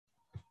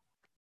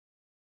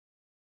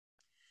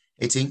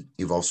Hey team,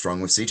 Evolve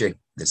Strong with CJ.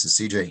 This is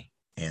CJ,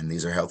 and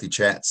these are healthy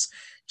chats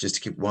just to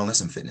keep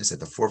wellness and fitness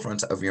at the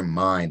forefront of your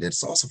mind.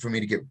 It's also for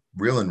me to get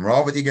real and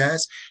raw with you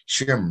guys,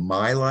 share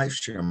my life,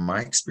 share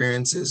my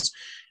experiences.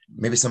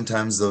 Maybe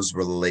sometimes those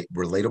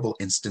relatable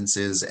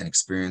instances and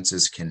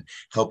experiences can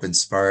help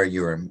inspire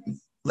you or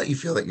let you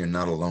feel that you're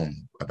not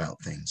alone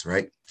about things,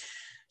 right?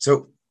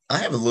 So I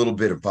have a little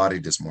bit of body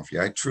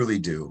dysmorphia. I truly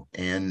do.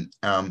 And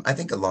I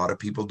think a lot of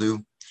people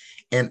do.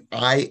 And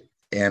I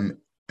am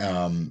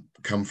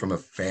come from a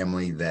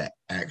family that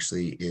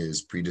actually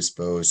is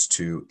predisposed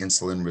to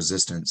insulin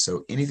resistance.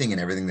 So anything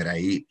and everything that I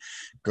eat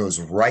goes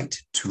right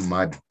to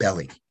my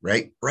belly,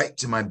 right? Right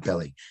to my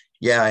belly.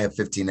 Yeah, I have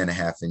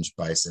 15.5-inch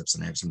biceps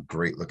and I have some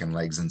great looking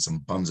legs and some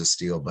bums of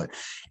steel, but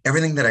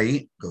everything that I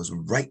eat goes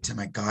right to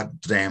my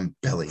goddamn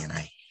belly. And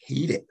I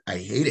hate it. I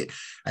hate it.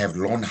 I have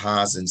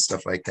lonjas and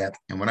stuff like that.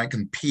 And when I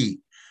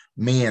compete,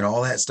 man,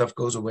 all that stuff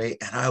goes away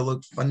and I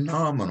look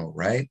phenomenal,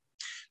 right?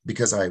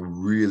 Because I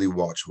really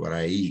watch what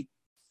I eat.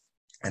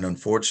 And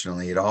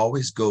unfortunately, it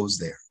always goes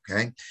there.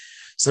 Okay.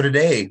 So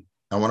today,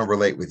 I want to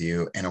relate with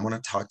you and I want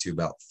to talk to you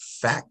about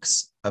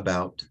facts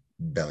about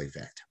belly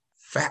fat.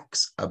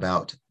 Facts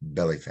about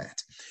belly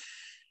fat.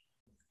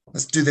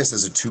 Let's do this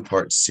as a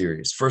two-part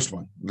series. First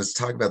one, let's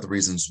talk about the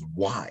reasons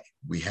why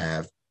we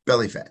have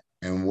belly fat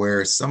and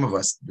where some of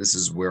us, this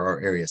is where our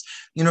areas.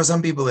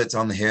 Some people it's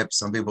on the hips,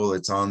 some people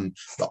it's on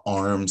the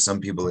arms, some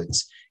people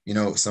it's,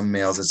 some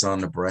males it's on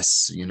the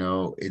breasts,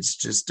 it's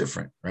just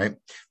different, right?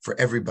 For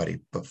everybody.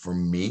 But for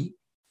me,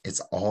 it's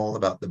all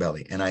about the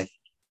belly. And I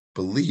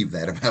believe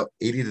that about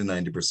 80 to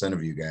 90%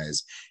 of you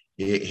guys,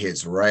 it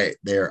hits right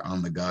there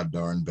on the god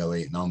darn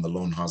belly and on the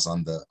lonjas,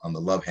 on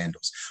the love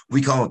handles.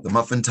 We call it the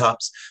muffin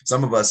tops.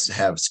 Some of us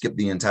have skipped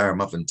the entire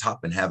muffin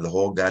top and have the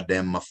whole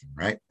goddamn muffin,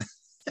 right?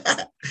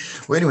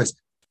 Well, anyways,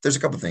 there's a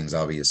couple things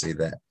obviously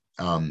that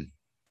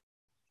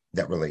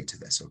relate to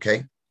this.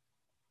 Okay,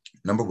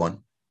 number one,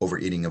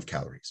 overeating of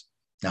calories.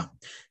 Now,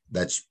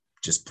 that's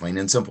just plain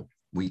and simple.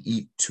 We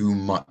eat too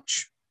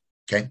much.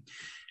 Okay,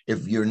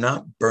 if you're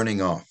not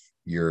burning off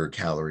your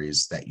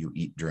calories that you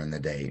eat during the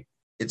day,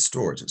 it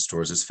stores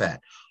as fat.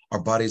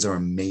 Our bodies are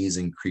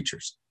amazing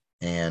creatures.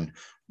 And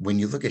when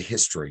you look at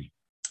history,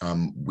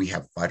 we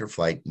have fight or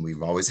flight, and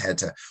we've always had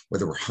to,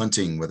 whether we're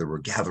hunting, whether we're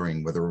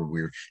gathering, whether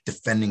we're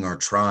defending our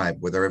tribe,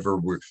 whether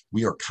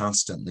we are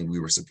constantly, we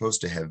were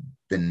supposed to have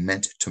been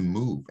meant to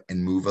move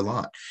and move a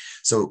lot.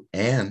 So,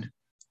 and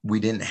we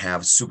didn't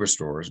have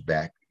superstores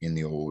back in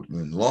the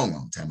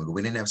long time ago.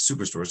 We didn't have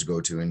superstores to go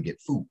to and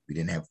get food. We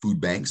didn't have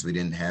food banks. We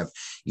didn't have,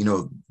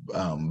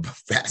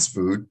 fast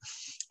food,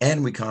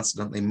 and we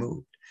constantly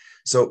moved.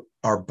 So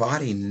our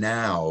body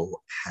now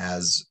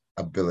has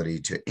ability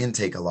to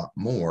intake a lot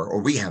more,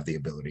 or we have the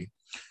ability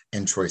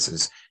and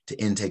choices to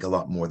intake a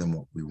lot more than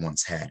what we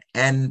once had.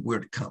 And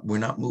we're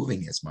not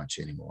moving as much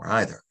anymore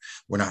either.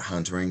 We're not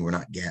hunting. We're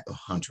not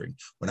hunting.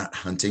 We're not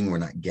hunting. We're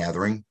not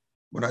gathering.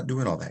 We're not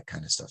doing all that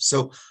kind of stuff.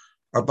 So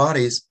our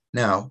bodies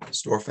now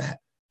store fat,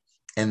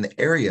 and the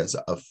areas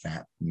of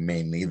fat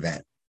mainly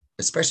that,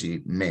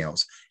 especially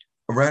males,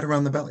 are right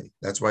around the belly.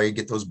 That's why you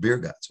get those beer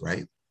guts,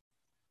 right?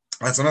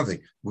 That's another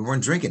thing. We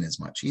weren't drinking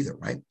as much either,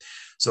 right?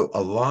 So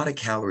a lot of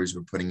calories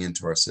we're putting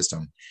into our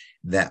system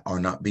that are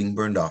not being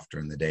burned off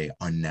during the day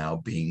are now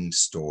being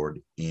stored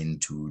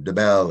into the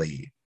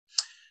belly.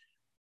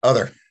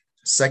 Other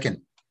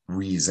second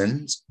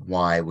reasons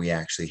why we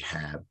actually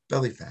have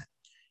belly fat.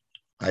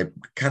 I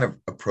kind of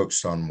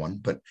approached on one,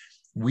 but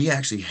we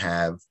actually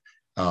have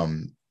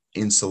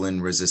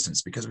insulin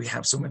resistance because we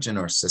have so much in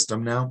our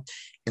system now,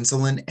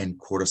 insulin and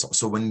cortisol.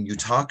 So when you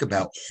talk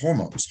about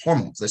hormones,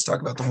 let's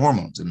talk about the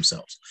hormones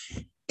themselves,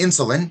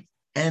 insulin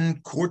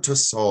and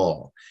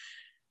cortisol.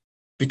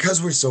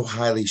 Because we're so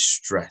highly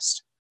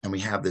stressed and we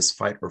have this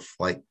fight or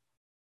flight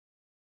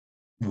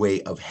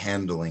way of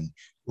handling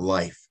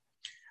life,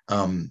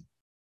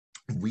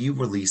 we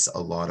release a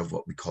lot of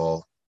what we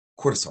call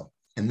cortisol.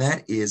 And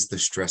that is the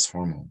stress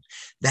hormone.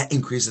 That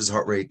increases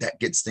heart rate, that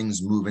gets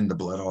things moving, the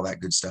blood, all that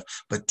good stuff.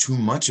 But too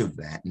much of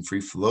that and free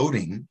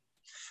floating,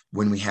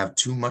 when we have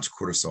too much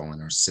cortisol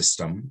in our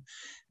system,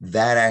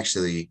 that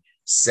actually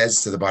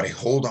says to the body,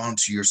 hold on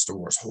to your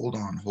stores, hold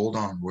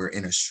on. We're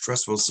in a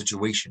stressful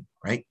situation,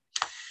 right?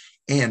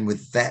 And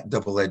with that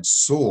double-edged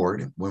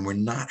sword, when we're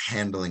not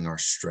handling our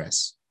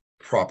stress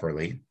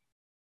properly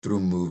through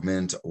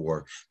movement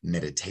or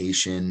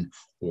meditation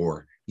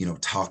or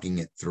talking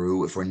it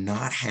through, if we're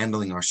not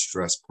handling our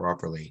stress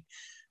properly,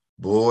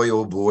 boy,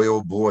 oh boy,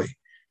 oh boy,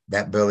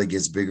 that belly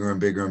gets bigger and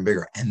bigger and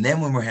bigger. And then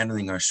when we're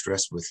handling our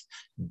stress with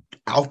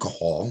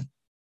alcohol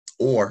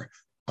or,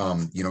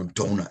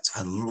 donuts,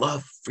 I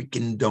love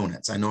freaking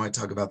donuts. I know I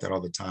talk about that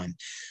all the time.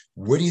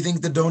 Where do you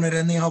think the donut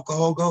and the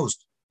alcohol goes?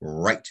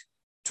 Right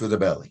to the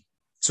belly.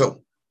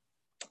 So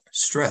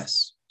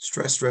stress.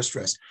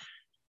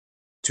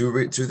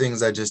 Two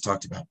things I just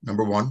talked about.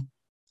 Number one,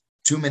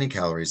 too many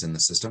calories in the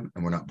system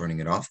and we're not burning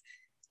it off,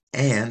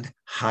 and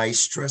high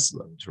stress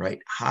loads, right?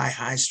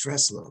 High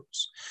stress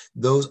loads.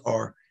 Those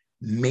are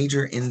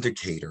major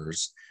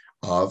indicators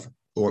of,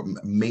 or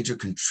major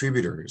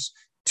contributors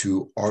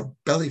to our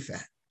belly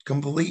fat,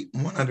 complete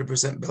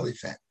 100% belly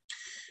fat.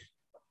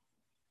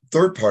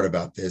 Third part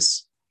about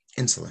this,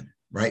 insulin,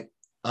 right?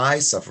 I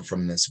suffer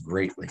from this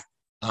greatly.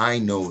 I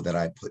know that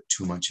I put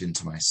too much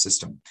into my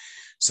system.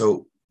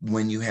 So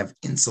when you have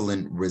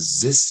insulin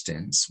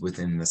resistance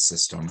within the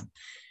system,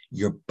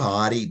 your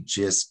body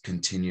just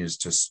continues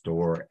to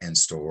store and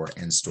store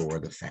and store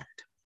the fat.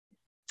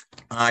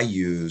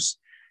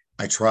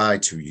 I try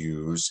to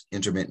use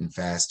intermittent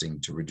fasting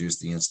to reduce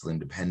the insulin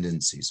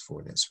dependencies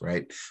for this,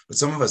 right? But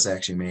some of us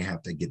actually may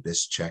have to get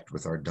this checked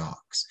with our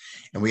docs.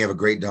 And we have a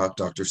great doc,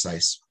 Dr.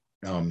 Seiss.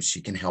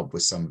 She can help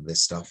with some of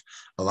this stuff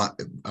a lot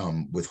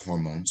with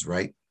hormones,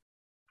 right?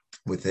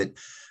 With it.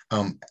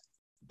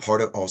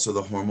 Part of also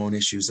the hormone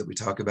issues that we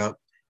talk about,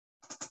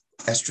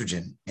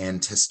 estrogen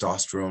and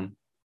testosterone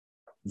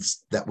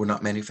that we're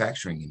not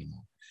manufacturing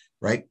anymore,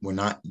 right?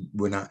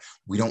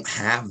 We don't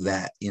have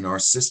that in our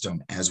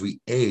system. As we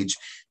age,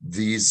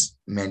 these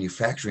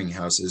manufacturing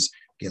houses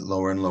get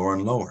lower and lower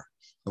and lower.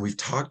 And we've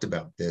talked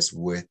about this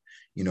with,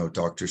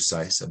 Dr.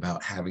 Seiss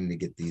about having to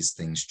get these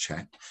things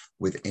checked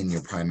within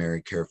your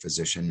primary care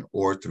physician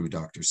or through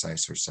Dr.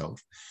 Seiss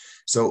herself.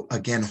 So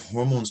again,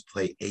 hormones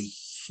play a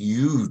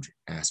huge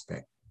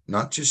aspect,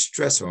 not just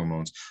stress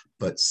hormones,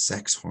 but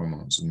sex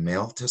hormones,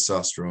 male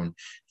testosterone,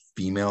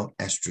 female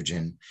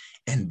estrogen,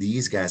 and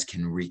these guys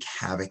can wreak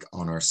havoc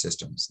on our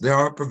systems. There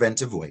are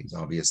preventive ways,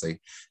 obviously,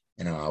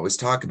 and I always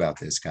talk about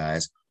this,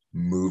 guys.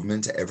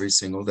 Movement every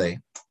single day,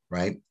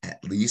 right?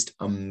 At least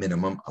a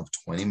minimum of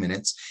 20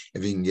 minutes.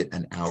 If you can get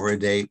an hour a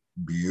day,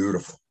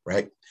 beautiful,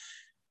 right?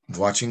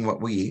 Watching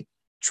what we eat,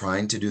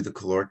 trying to do the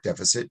caloric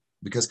deficit,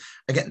 because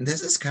again,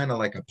 this is kind of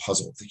like a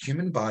puzzle. The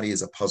human body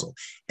is a puzzle,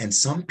 and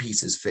some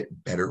pieces fit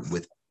better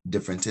with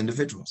different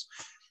individuals.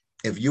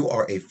 If you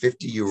are a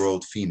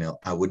 50-year-old female,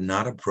 I would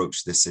not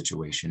approach this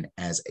situation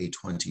as a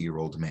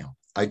 20-year-old male.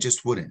 I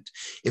just wouldn't.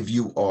 If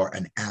you are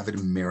an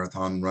avid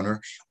marathon runner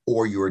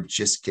or you're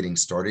just getting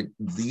started,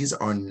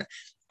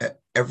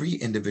 every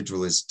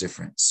individual is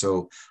different.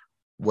 So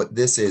what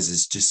this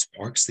is just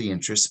sparks the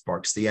interest,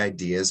 sparks the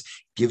ideas,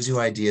 gives you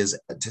ideas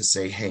to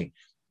say, hey,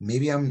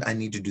 maybe I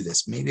need to do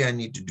this. Maybe I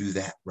need to do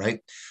that,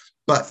 right?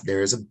 But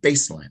there is a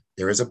baseline.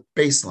 There is a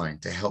baseline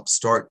to help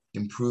start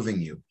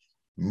improving you.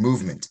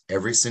 Movement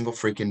every single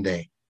freaking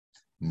day,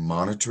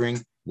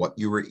 monitoring what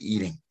you were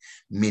eating,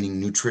 meaning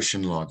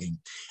nutrition logging.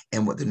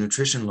 And what the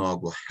nutrition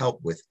log will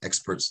help with,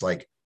 experts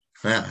like,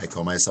 I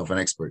call myself an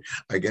expert.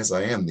 I guess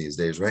I am these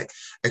days, right?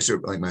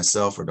 Expert like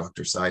myself or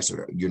Dr. Seiss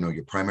or,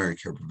 your primary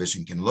care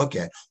provision can look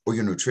at, or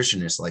your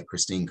nutritionist like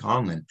Christine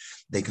Conlon,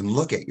 they can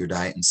look at your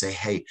diet and say,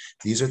 hey,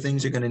 these are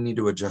things you're going to need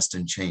to adjust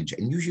and change.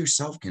 And you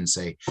yourself can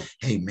say,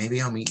 hey,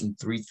 maybe I'm eating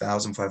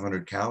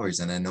 3,500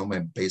 calories and I know my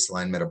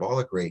baseline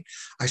metabolic rate.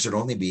 I should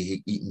only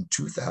be eating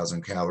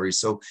 2,000 calories.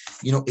 So,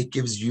 it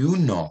gives you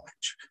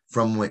knowledge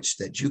from which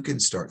that you can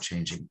start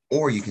changing.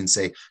 Or you can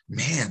say,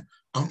 man,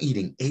 I'm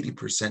eating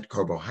 80%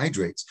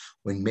 carbohydrates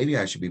when maybe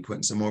I should be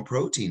putting some more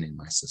protein in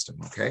my system,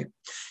 okay?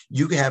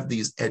 You have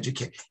these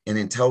and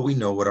until we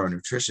know what our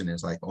nutrition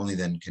is like, only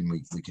then can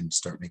we can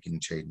start making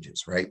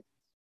changes, right?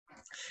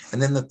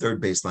 And then the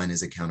third baseline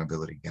is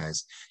accountability,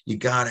 guys. You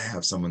got to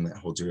have someone that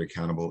holds you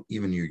accountable,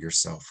 even you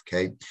yourself,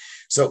 okay?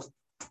 So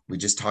we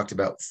just talked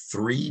about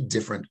 3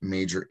 different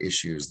major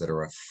issues that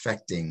are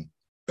affecting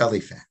belly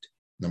fat.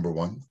 Number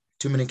 1,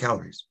 too many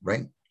calories,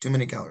 right? Too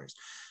many calories.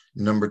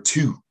 Number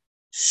 2,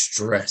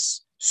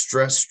 stress. If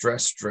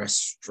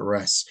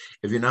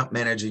you're not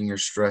managing your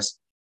stress,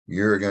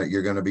 you're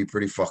gonna be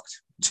pretty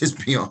fucked.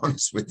 Just be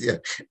honest with you,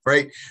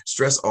 right?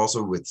 Stress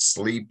also with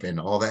sleep and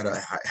all that.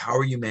 How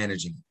are you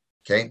managing?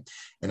 Okay.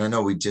 And I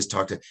know we just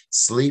talked to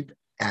sleep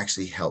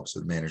actually helps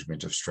with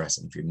management of stress.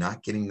 And if you're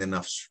not getting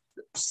enough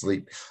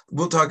sleep,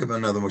 we'll talk about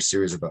another more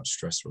series about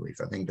stress relief.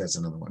 I think that's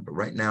another one. But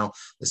right now,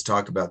 let's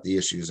talk about the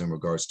issues in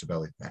regards to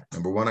belly fat.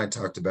 Number 1, I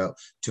talked about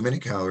too many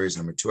calories.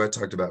 Number 2, I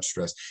talked about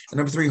stress. And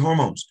number 3,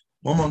 hormones.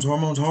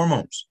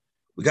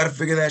 We got to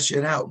figure that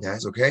shit out,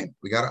 guys. Okay.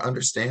 We got to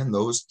understand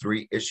those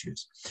 3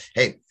 issues.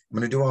 Hey, I'm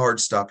going to do a hard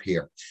stop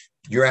here.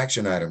 Your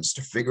action items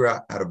to figure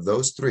out of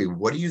those 3,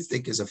 what do you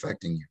think is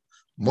affecting you?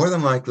 More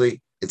than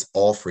likely, it's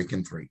all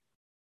freaking 3.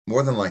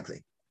 More than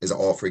likely is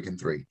all freaking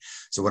 3.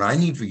 So what I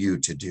need for you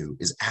to do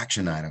is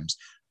action items.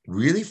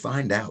 Really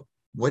find out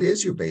what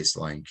is your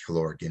baseline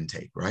caloric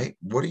intake, right?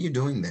 What are you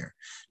doing there?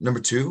 Number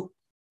 2,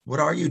 what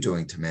are you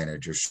doing to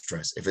manage your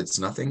stress? If it's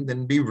nothing,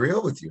 then be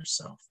real with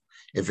yourself.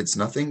 If it's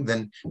nothing,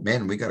 then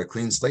man, we got a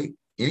clean slate.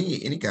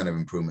 Any kind of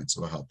improvements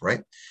will help,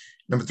 right?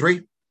 Number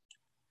 3,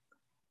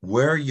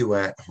 where are you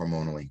at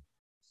hormonally?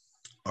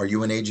 Are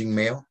you an aging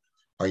male?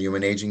 Are you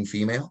an aging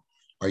female?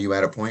 Are you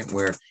at a point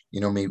where,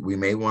 we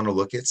may want to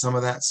look at some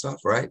of that stuff,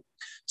 right?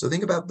 So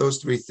think about those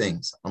 3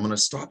 things. I'm going to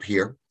stop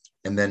here.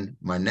 And then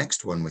my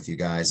next one with you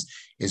guys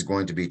is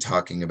going to be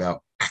talking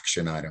about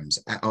action items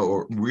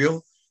or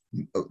real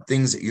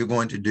things that you're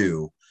going to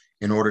do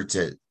in order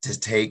to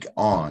take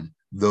on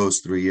those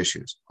 3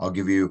 issues. I'll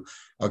give you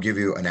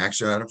an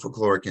action item for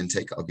caloric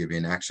intake. I'll give you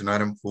an action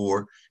item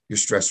for your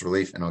stress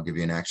relief, and I'll give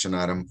you an action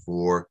item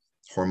for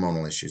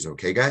hormonal issues.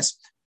 Okay, guys?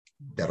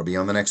 That'll be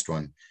on the next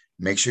one.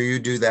 Make sure you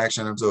do the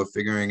action items of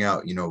figuring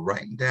out,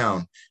 writing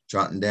down,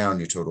 jotting down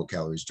your total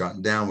calories,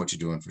 jotting down what you're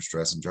doing for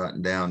stress, and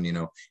jotting down,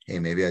 hey,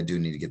 maybe I do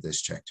need to get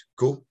this checked.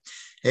 Cool.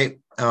 Hey,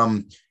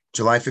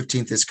 July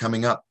 15th is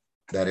coming up.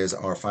 That is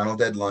our final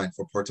deadline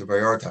for Puerto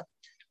Vallarta.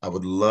 I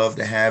would love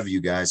to have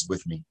you guys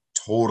with me.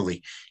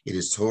 Totally. It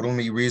is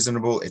totally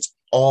reasonable. It's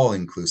all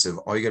inclusive.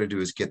 All you got to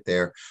do is get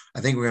there.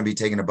 I think we're going to be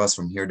taking a bus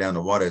from here down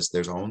to Juarez.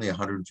 There's only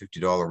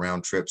 $150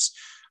 round trips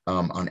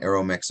on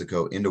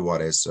Aeromexico into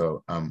Juarez.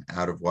 So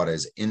out of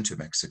Juarez into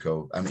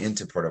Mexico,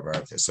 into Puerto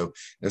Vallarta. So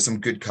there's some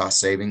good cost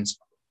savings.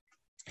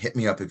 Hit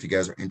me up if you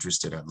guys are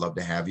interested. I'd love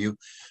to have you.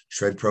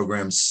 Shred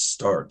program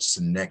starts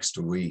next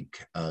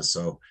week.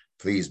 So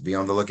please be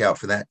on the lookout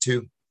for that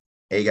too.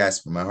 Hey guys,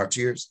 from my heart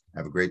to yours,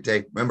 have a great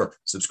day. Remember,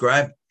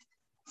 subscribe,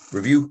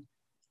 review,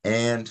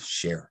 and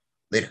share.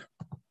 Later.